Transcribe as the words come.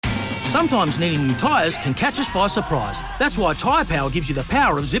Sometimes needing new tyres can catch us by surprise. That's why Tyre Power gives you the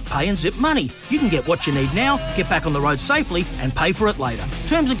power of zip pay and zip money. You can get what you need now, get back on the road safely and pay for it later.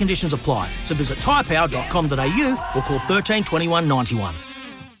 Terms and conditions apply. So visit tyrepower.com.au or call 13 21 91.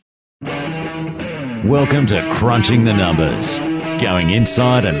 Welcome to Crunching the Numbers, going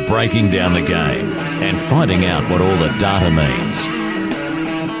inside and breaking down the game and finding out what all the data means.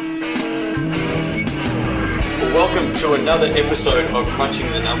 Welcome to another episode of Crunching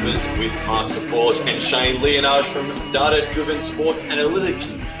the Numbers with Mark Sapors and Shane Leonard from Data Driven Sports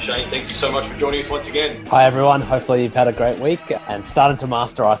Analytics. Shane, thank you so much for joining us once again. Hi everyone, hopefully you've had a great week and starting to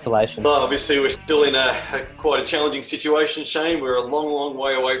master isolation. Well, obviously we're still in quite a challenging situation, Shane. We're a long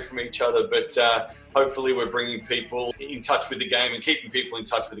way away from each other, but hopefully we're bringing people in touch with the game and keeping people in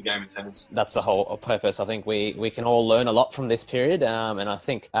touch with the game of tennis. That's the whole purpose. I think we can all learn a lot from this period, and I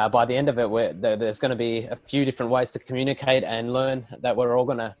think by the end of it, there's going to be a few different ways to communicate and learn that we're all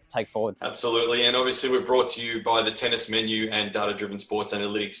going to take forward. Absolutely, and obviously we're brought to you by the Tennis Menu and Data Driven Sports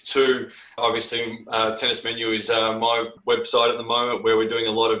Analytics too. Obviously, Tennis Menu is my website at the moment where we're doing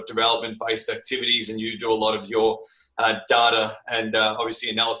a lot of development-based activities, and you do a lot of your data and obviously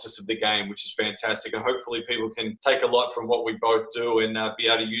analysis of the game, which is fantastic. And hopefully people can take a lot from what we both do and be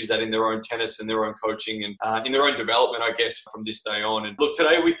able to use that in their own tennis and their own coaching and in their own development, I guess, from this day on. And look,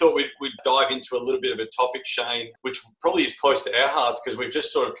 today we thought we'd dive into a little bit of a topic, Shane, which probably is close to our hearts because we've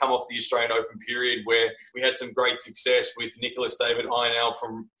just sort of come off the Australian Open period where we had some great success with Nicholas David Ionel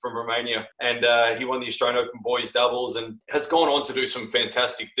from Romania. And he won the Australian Open boys doubles and has gone on to do some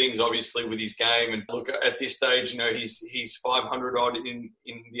fantastic things, obviously, with his game. And look, at this stage, you know, he's 500 odd in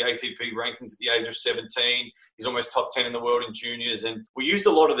the ATP rankings at the age of 17. He's almost top 10 in the world in juniors. And we used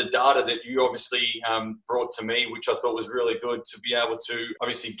a lot of the data that you obviously brought to me, which I thought was really good to be able to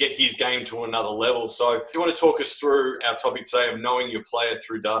obviously get his game to another level. So do you want to talk us through our topic today of knowing your player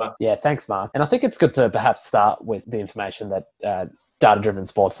through data? Yeah, thanks, Mark. And I think it's good to perhaps start with the information that Data-Driven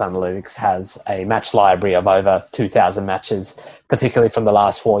Sports Analytics has a match library of over 2,000 matches, particularly from the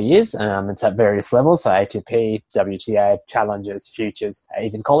last 4 years. It's at various levels, so ATP, WTA, Challengers, Futures,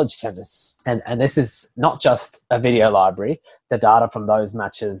 even college tennis. And this is not just a video library. The data from those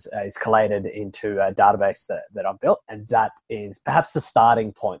matches is collated into a database that I've built, and that is perhaps the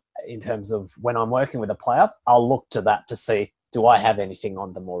starting point in terms of when I'm working with a player. I'll look to that to see, do I have anything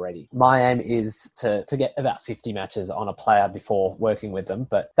on them already? My aim is to get about 50 matches on a player before working with them,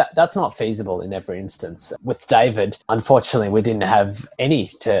 but that's not feasible in every instance. With David, unfortunately, we didn't have any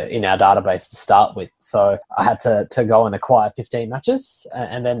in our database to start with. So I had to go and acquire 15 matches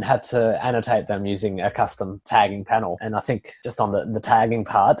and then had to annotate them using a custom tagging panel. And I think just on the tagging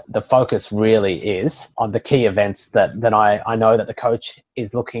part, the focus really is on the key events that I know that the coach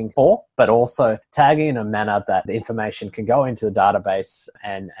is looking for, but also tagging in a manner that the information can go into the database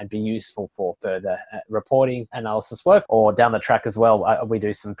and be useful for further reporting, analysis work, or down the track as well, we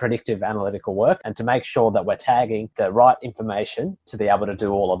do some predictive analytical work, and to make sure that we're tagging the right information to be able to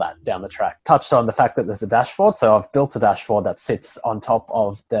do all of that down the track. Touched on the fact that there's a dashboard, so I've built a dashboard that sits on top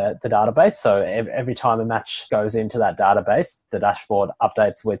of the database, so every time a match goes into that database, the dashboard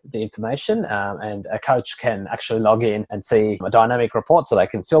updates with the information, and a coach can actually log in and see a dynamic report, so they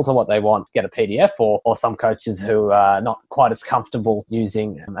can filter what they want, get a PDF, or some coaches who are not quite as comfortable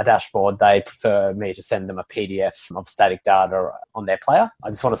using a dashboard, they prefer me to send them a PDF of static data on their player. I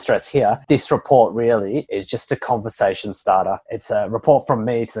just want to stress here, this report really is just a conversation starter. It's a report from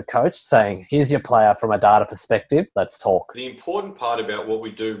me to the coach saying, here's your player from a data perspective, let's talk. The important part about what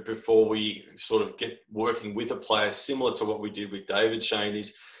we do before we sort of get working with a player, similar to what we did with David, Shane,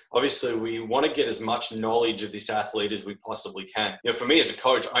 is obviously we want to get as much knowledge of this athlete as we possibly can. You know, for me as a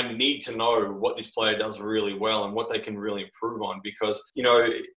coach, I need to know what this player does really well and what they can really improve on, because, you know,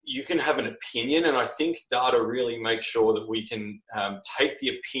 you can have an opinion, and I think data really makes sure that we can take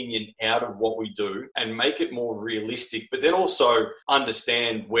the opinion out of what we do and make it more realistic, but then also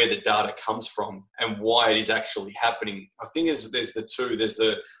understand where the data comes from and why it is actually happening. I think there's the two. There's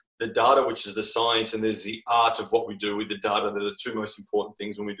the data, which is the science, and there's the art of what we do with the data. They're the two most important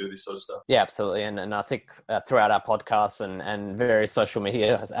things when we do this sort of stuff. Yeah, absolutely. And I think throughout our podcasts and various social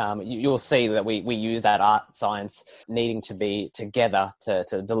media, you'll see that we use that art science needing to be together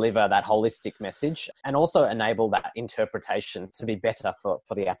to deliver that holistic message and also enable that interpretation to be better for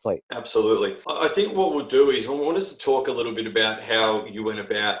the athlete. Absolutely. I think what we'll do is we wanted to talk a little bit about how you went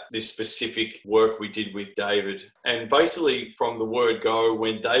about this specific work we did with David. And basically from the word go,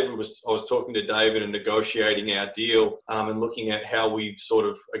 when I was talking to David and negotiating our deal and looking at how we sort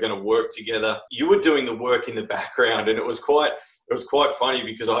of are going to work together, you were doing the work in the background, and it was quite funny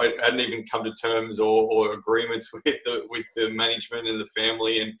because I hadn't even come to terms or agreements with the management and the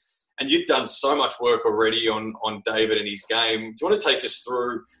family, And you've done so much work already on David and his game. Do you want to take us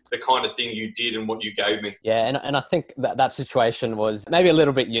through the kind of thing you did and what you gave me? Yeah, and I think that situation was maybe a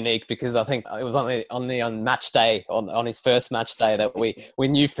little bit unique because I think it was on match day, on his first match day, that we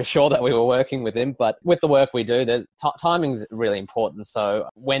knew for sure that we were working with him. But with the work we do, the timing's really important. So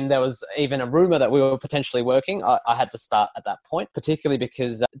when there was even a rumour that we were potentially working, I had to start at that point, particularly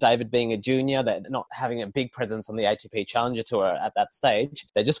because David being a junior, that not having a big presence on the ATP Challenger Tour at that stage,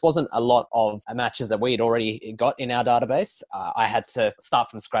 there just wasn't a lot of matches that we had already got in our database. I had to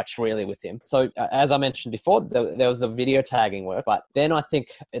start from scratch really with him. So as I mentioned before, there was a video tagging work, but then I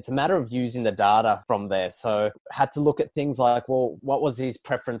think it's a matter of using the data from there. So had to look at things like, well, what was his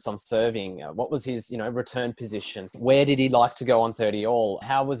preference on serving? What was his, return position? Where did he like to go on 30 all?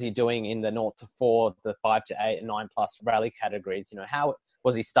 How was he doing in the 0 to 4, the 5 to 8 and 9 plus rally categories? How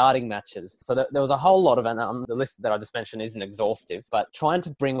was he starting matches? So there was a whole lot of, and the list that I just mentioned isn't exhaustive, but trying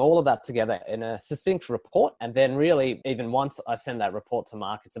to bring all of that together in a succinct report. And then really, even once I send that report to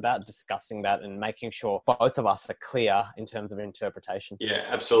Mark, it's about discussing that and making sure both of us are clear in terms of interpretation. Yeah,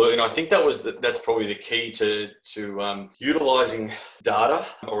 absolutely. And I think that's probably the key to utilising data,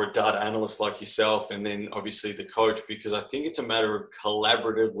 or a data analyst like yourself, and then obviously the coach, because I think it's a matter of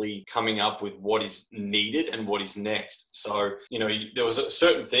collaboratively coming up with what is needed and what is next. So, there was a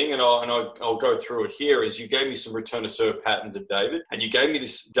certain thing, and I'll go through it here, is you gave me some return to serve patterns of David, and you gave me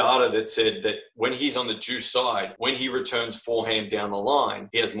this data that said that when he's on the deuce side, when he returns forehand down the line,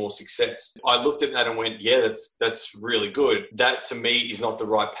 he has more success. I looked at that and went, yeah, that's really good. That to me is not the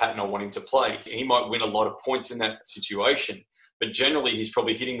right pattern I want him to play. He might win a lot of points in that situation, but generally he's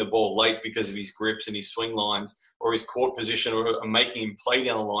probably hitting the ball late because of his grips and his swing lines, or his court position, or making him play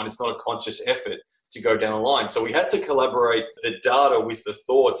down the line. It's not a conscious effort to go down the line. So we had to collaborate the data with the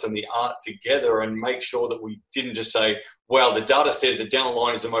thoughts and the art together, and make sure that we didn't just say, well, the data says that down the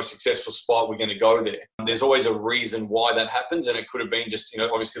line is the most successful spot, we're going to go there. There's always a reason why that happens, and it could have been just,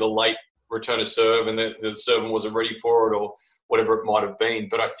 obviously the late return to serve and the server wasn't ready for it, or whatever it might have been.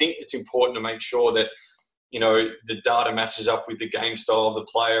 But I think it's important to make sure that the data matches up with the game style of the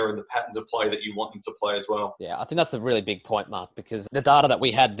player and the patterns of play that you want them to play as well. Yeah, I think that's a really big point, Mark, because the data that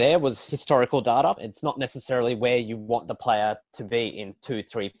we had there was historical data. It's not necessarily where you want the player to be in 2,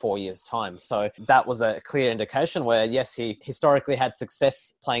 3, 4 years' time. So that was a clear indication where, yes, he historically had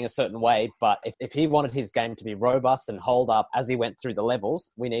success playing a certain way, but if he wanted his game to be robust and hold up as he went through the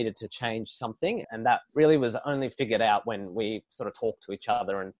levels, we needed to change something. And that really was only figured out when we sort of talked to each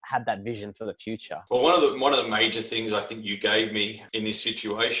other and had that vision for the future. Well, one of the major things I think you gave me in this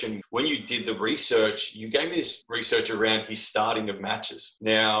situation, when you did the research, you gave me this research around his starting of matches.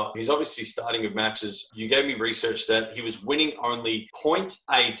 Now, he's obviously starting of matches. You gave me research that he was winning only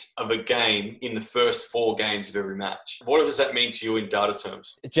 0.8 of a game in the first 4 games of every match. What does that mean to you in data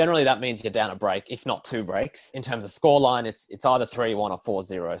terms? Generally, that means you're down a break, if not 2 breaks. In terms of scoreline, it's either 3-1 or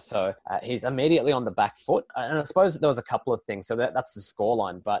 4-0. So he's immediately on the back foot. And I suppose there was a couple of things. So that's the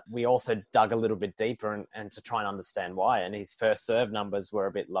scoreline. But we also dug a little bit deeper and to try and understand why. And his first serve numbers were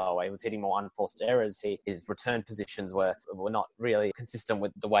a bit lower. He was hitting more unforced errors. His return positions were not really consistent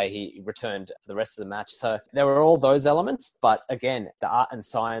with the way he returned for the rest of the match. So there were all those elements. But again, the art and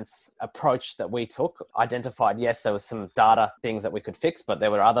science approach that we took identified, yes, there was some data things that we could fix, but there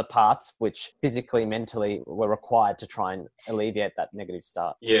were other parts which physically, mentally were required to try and alleviate that negative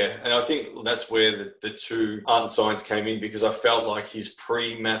start. Yeah, and I think that's where the two art and science came in, because I felt like his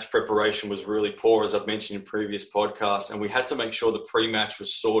pre-match preparation was really poor, as I've mentioned in previous podcasts, and we had to make sure the pre-match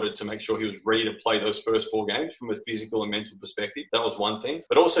was sorted to make sure he was ready to play those first 4 games from a physical and mental perspective. That was one thing.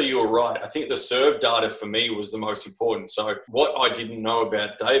 But also, you were right. I think the serve data for me was the most important. So what I didn't know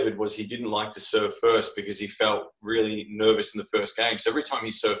about David was he didn't like to serve first because he felt really nervous in the first game. So every time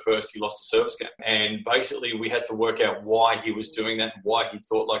he served first, he lost a service game. And basically, we had to work out why he was doing that and why he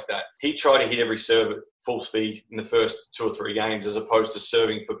thought like that. He tried to hit every serve at full speed in the first 2 or 3 games, as opposed to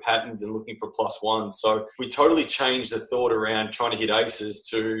serving for patterns and looking for +1. So we totally changed the thought around trying to hit aces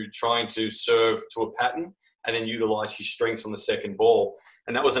to trying to serve to a pattern and then utilize his strengths on the second ball.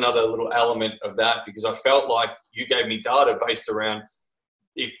 And that was another little element of that, because I felt like you gave me data based around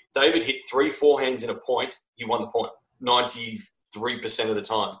if David hit 3 forehands in a point, he won the point 93% of the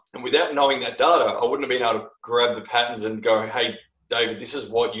time. And without knowing that data, I wouldn't have been able to grab the patterns and go, hey, David, this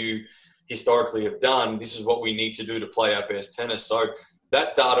is what you historically have done. This is what we need to do to play our best tennis. So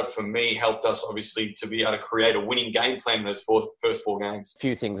that data for me helped us obviously to be able to create a winning game plan in those first 4 games. A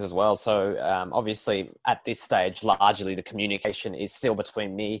few things as well. So obviously at this stage, largely the communication is still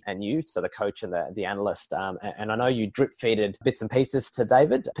between me and you, so the coach and the analyst. And I know you drip feeded bits and pieces to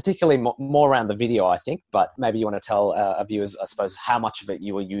David, particularly more around the video, I think, but maybe you want to tell our viewers, I suppose, how much of it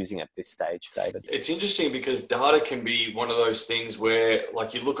you were using at this stage, David. It's interesting because data can be one of those things where,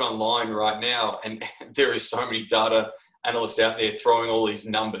 like, you look online right now and there is so many data analysts out there throwing all these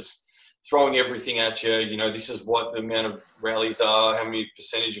numbers, throwing everything at you. You know, this is what the amount of rallies are, how many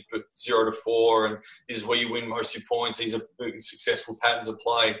percentage of 0 to 4, and this is where you win most of your points. These are successful patterns of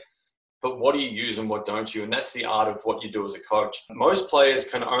play. But what do you use and what don't you? And that's the art of what you do as a coach. Most players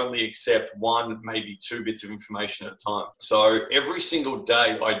can only accept 1, maybe 2 bits of information at a time. So every single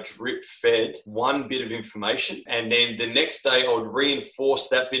day I drip fed 1 bit of information, and then the next day I would reinforce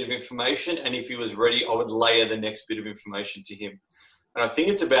that bit of information. And if he was ready, I would layer the next bit of information to him. And I think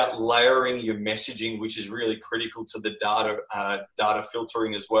it's about layering your messaging, which is really critical to the data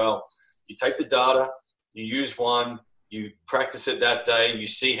filtering as well. You take the data, you use one, you practice it that day, you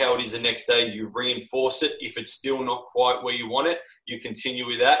see how it is the next day, you reinforce it. If it's still not quite where you want it, you continue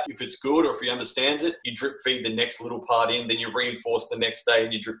with that. If it's good or if he understands it, you drip feed the next little part in, then you reinforce the next day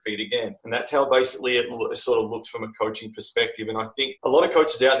and you drip feed again. And that's how basically it sort of looks from a coaching perspective. And I think a lot of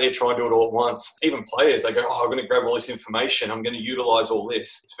coaches out there try and do it all at once. Even players, they go, I'm going to grab all this information, I'm going to utilize all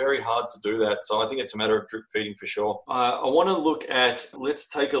this. It's very hard to do that. So I think it's a matter of drip feeding for sure. I want to let's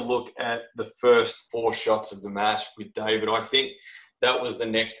take a look at the first 4 shots of the match with David. I think that was the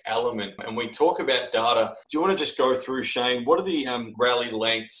next element. And we talk about data. Do you want to just go through, Shane, what are the rally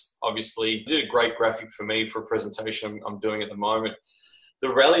lengths? Obviously, you did a great graphic for me for a presentation I'm doing at the moment.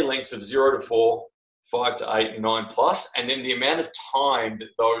 The rally lengths of 0 to 4, 5 to 8, and 9 plus, and then the amount of time that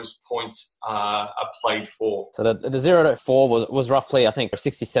those points are played for. So the 0 to 4 was roughly, I think,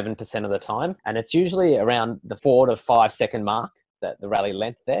 67% of the time. And it's usually around the 4 to 5 second mark, the rally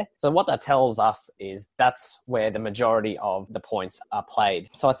length there. So what that tells us is that's where the majority of the points are played.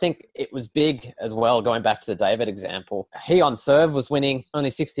 So I think it was big as well, going back to the David example. He on serve was winning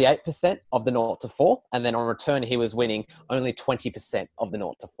only 68% of the 0 to 4. And then on return, he was winning only 20% of the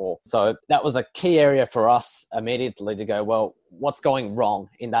 0 to 4. So that was a key area for us immediately to go, well, what's going wrong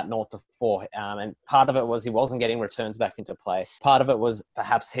in that 0 to 4? And part of it was he wasn't getting returns back into play. Part of it was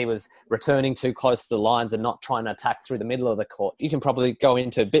perhaps he was returning too close to the lines and not trying to attack through the middle of the court. You can probably go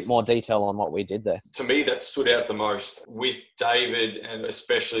into a bit more detail on what we did there. To me, that stood out the most with David, and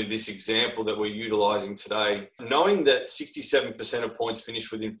especially this example that we're utilizing today. Knowing that 67% of points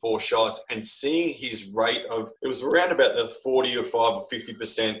finished within 4 shots and seeing his rate of, it was around about the 40 or 5 or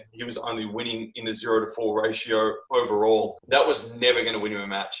 50%, he was only winning in the 0 to 4 ratio overall. That was never going to win him a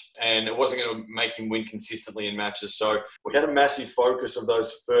match, and it wasn't going to make him win consistently in matches. So we had a massive focus of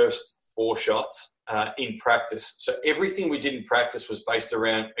those first 4 shots in practice. So everything we did in practice was based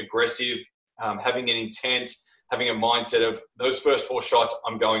around aggressive, having an intent, having a mindset of those first 4 shots,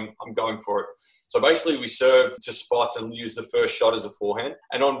 I'm going for it. So basically we served to spots and used the first shot as a forehand.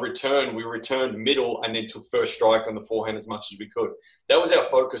 And on return, we returned middle and then took first strike on the forehand as much as we could. That was our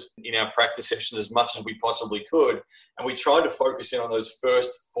focus in our practice sessions as much as we possibly could. And we tried to focus in on those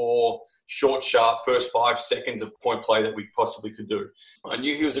first 4 short, sharp, first 5 seconds of point play that we possibly could do. I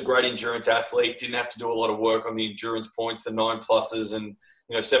knew he was a great endurance athlete, didn't have to do a lot of work on the endurance points, the 9 pluses and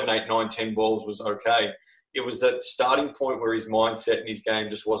 7, 8, 9, 10 balls was okay. It was that starting point where his mindset and his game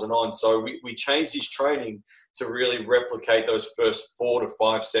just wasn't on. So we changed his training to really replicate those first 4 to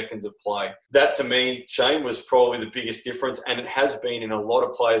 5 seconds of play. That, to me, Shane, was probably the biggest difference. And it has been in a lot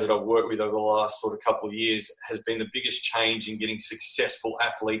of players that I've worked with over the last sort of couple of years, has been the biggest change in getting successful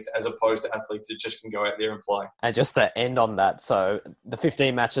athletes as opposed to athletes that just can go out there and play. And just to end on that, so the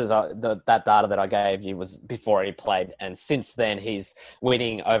 15 matches, that data that I gave you was before he played. And since then, he's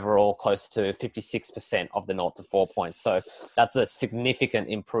winning overall close to 56% of the 0 to 4 points. So that's a significant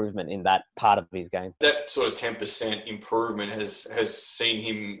improvement in that part of his game. That sort of 10% improvement has seen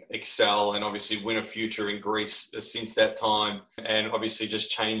him excel and obviously win a future in Greece since that time, and obviously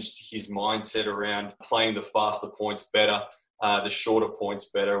just changed his mindset around playing the faster points better, the shorter points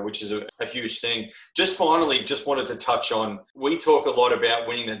better, which is a huge thing. Just finally, just wanted to touch on, we talk a lot about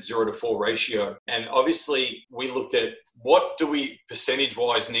winning that 0 to 4 ratio, and obviously we looked at what do we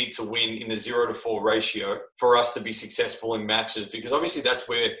percentage-wise need to win in the 0 to 4 ratio for us to be successful in matches? Because obviously that's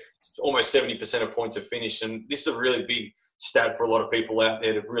where almost 70% of points are finished. And this is a really big stat for a lot of people out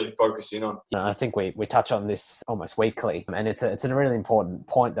there to really focus in on. I think we touch on this almost weekly, and it's a really important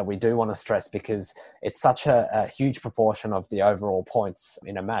point that we do want to stress because it's such a huge proportion of the overall points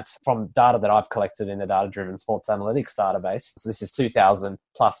in a match. From data that I've collected in the data-driven sports analytics database, so this is 2,000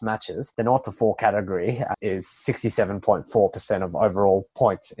 plus matches, the 0 to 4 category is 67.4% of overall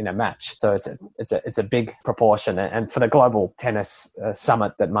points in a match. So it's a big proportion. And for the Global Tennis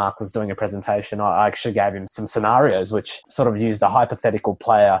Summit that Mark was doing a presentation, I actually gave him some scenarios which sort of used a hypothetical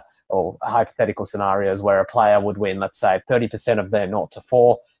player or hypothetical scenarios where a player would win, let's say, 30% of their 0 to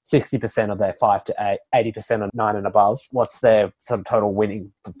 4, 60% of their 5 to 8, 80% of 9 and above. What's their sort of total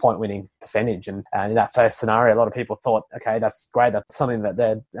point winning percentage? And in that first scenario, a lot of people thought, okay, that's great. That's something that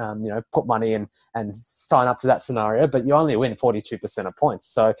they'd put money in and sign up to that scenario, but you only win 42% of points.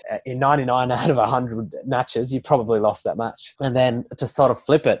 So in 99 out of 100 matches, you probably lost that match. And then to sort of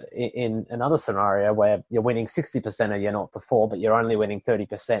flip it in another scenario where you're winning 60% of your 0 to 4, but you're only winning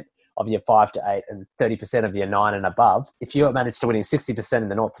 30% of your 5 to 8 and 30% of your 9 and above. If you manage to winning 60% in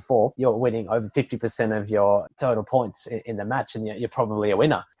the 0 to 4, you're winning over 50% of your total points in the match, and you're probably a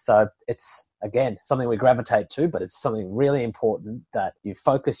winner. So it's, again, something we gravitate to, but it's something really important that you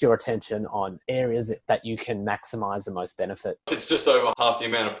focus your attention on areas that you can maximize the most benefit. It's just over half the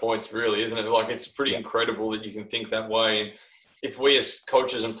amount of points, really, isn't it? Like, it's pretty incredible that you can think that way. And if we as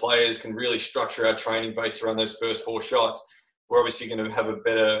coaches and players can really structure our training based around those first 4 shots, we're obviously going to have a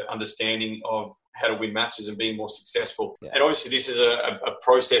better understanding of how to win matches and be more successful. Yeah. And obviously this is a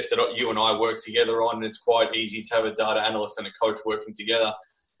process that you and I work together on, and it's quite easy to have a data analyst and a coach working together.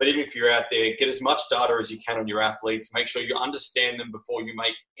 But even if you're out there, get as much data as you can on your athletes. Make sure you understand them before you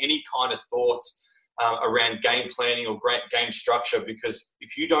make any kind of thoughts around game planning or game structure, because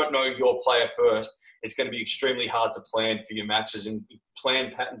if you don't know your player first, it's going to be extremely hard to plan for your matches and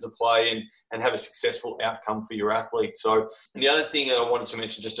plan patterns of play and have a successful outcome for your athlete. So the other thing I wanted to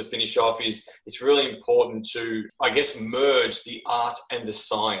mention just to finish off is it's really important to, I guess, merge the art and the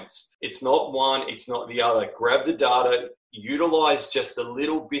science. It's not one, it's not the other. Grab the data, utilize just the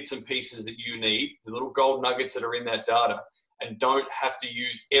little bits and pieces that you need, the little gold nuggets that are in that data, and don't have to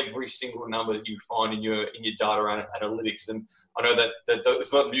use every single number that you find in your data analytics. And I know that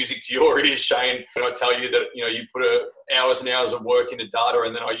it's not music to your ears, Shane, when I tell you that you put hours and hours of work into data,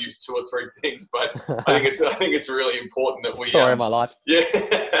 and then I use 2 or 3 things. But I think it's really important that we story of my life. Yeah,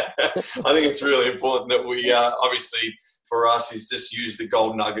 I think it's really important that we obviously, for us, is just use the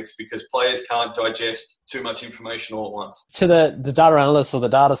gold nuggets, because players can't digest too much information all at once. To the data analysts or the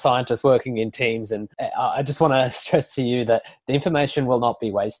data scientists working in teams, and I just want to stress to you that the information will not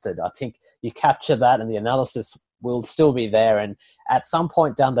be wasted. I think you capture that and the analysis will still be there, and at some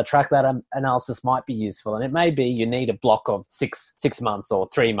point down the track that analysis might be useful, and it may be you need a block of six months or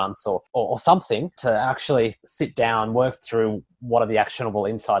 3 months or something to actually sit down, work through what are the actionable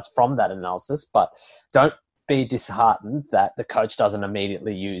insights from that analysis. But don't be disheartened that the coach doesn't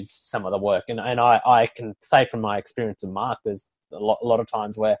immediately use some of the work. And I can say from my experience with Mark, there's a lot of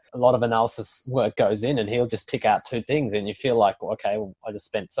times where a lot of analysis work goes in and he'll just pick out 2 things and you feel like, okay, well, I just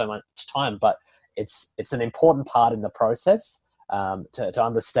spent so much time. But it's an important part in the process to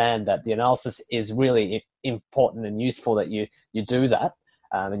understand that the analysis is really important and useful, that you do that.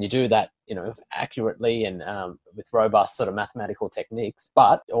 And you do that, accurately and with robust sort of mathematical techniques,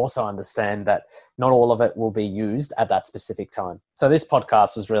 but also understand that not all of it will be used at that specific time. So this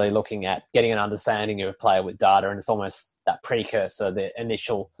podcast was really looking at getting an understanding of a player with data, and it's almost that precursor, the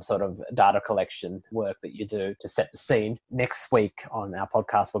initial sort of data collection work that you do to set the scene. Next week on our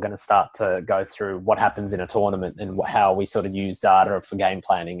podcast, we're going to start to go through what happens in a tournament and how we sort of use data for game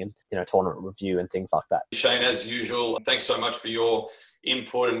planning and, tournament review and things like that. Shane, as usual, thanks so much for your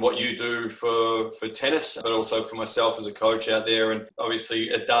input and what you do for tennis, but also for myself as a coach out there. And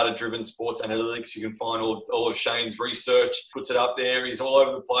obviously at Data-Driven Sports Analytics, you can find all of Shane's research, puts it up there. He's all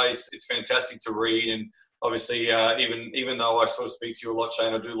over the place. It's fantastic to read. And obviously, even though I sort of speak to you a lot,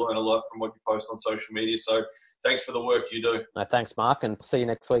 Shane, I do learn a lot from what you post on social media. So thanks for the work you do. No, thanks, Mark, and see you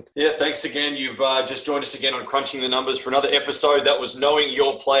next week. Yeah, thanks again. You've just joined us again on Crunching the Numbers for another episode. That was Knowing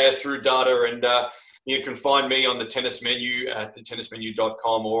Your Player Through Data. And you can find me on the Tennis Menu at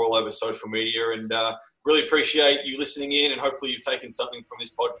thetennismenu.com or all over social media. And really appreciate you listening in, and hopefully you've taken something from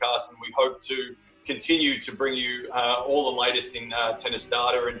this podcast. And we hope to continue to bring you all the latest in tennis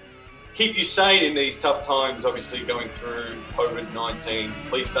data and keep you sane in these tough times, obviously going through COVID-19.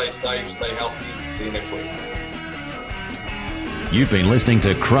 Please stay safe, stay healthy. See you next week. You've been listening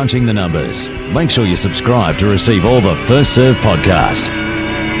to Crunching the Numbers. Make sure you subscribe to receive all the First Serve podcast.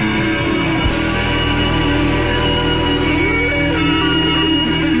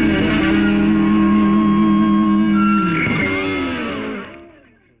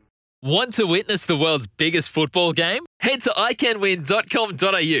 Want to witness the world's biggest football game? Head to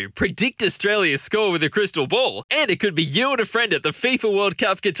iCanWin.com.au, predict Australia's score with a crystal ball, and it could be you and a friend at the FIFA World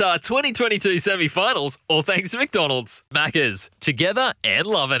Cup Qatar 2022 semi-finals, all thanks to McDonald's. Maccas, together and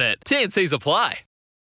loving it. TNCs apply.